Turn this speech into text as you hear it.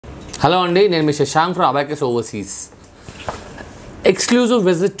Hello Andy, name is Shashank from Abacus Overseas. Exclusive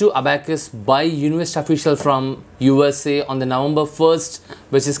visit to Abacus by university official from USA on the November 1st,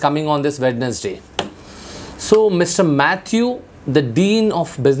 which is coming on this Wednesday. So Mr. Matthew, the Dean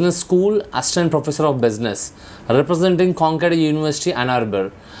of Business School, Assistant Professor of Business, representing Concordia University and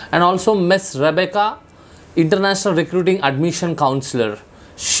Arbor, and also Miss Rebekah, International Recruiting Admission Counselor.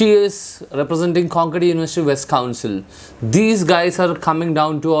 She is representing Concordia University West Council. These guys are coming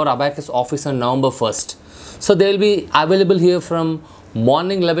down to our Abacus office on November 1st. So they will be available here from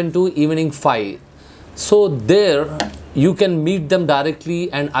morning 11 to evening 5. So there you can meet them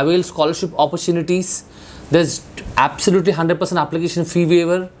directly and avail scholarship opportunities. There's absolutely 100% application fee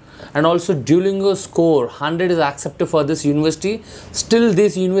waiver, and also Duolingo Score 100 is accepted for this university. Still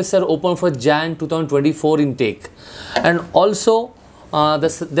these universities are open for Jan 2024 intake. And also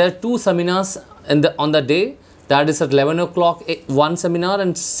there are two seminars on the day. That is at 11 o'clock one seminar,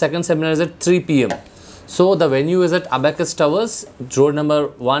 and second seminar is at 3 p.m. So the venue is at Abacus Towers, road number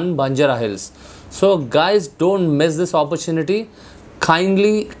 1, Banjara Hills. So guys, don't miss this opportunity.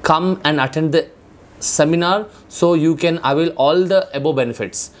 Kindly come and attend the seminar so you can avail all the above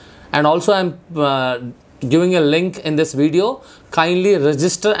benefits. And also I'm giving a link in this video. Kindly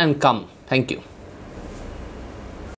register and come. Thank you.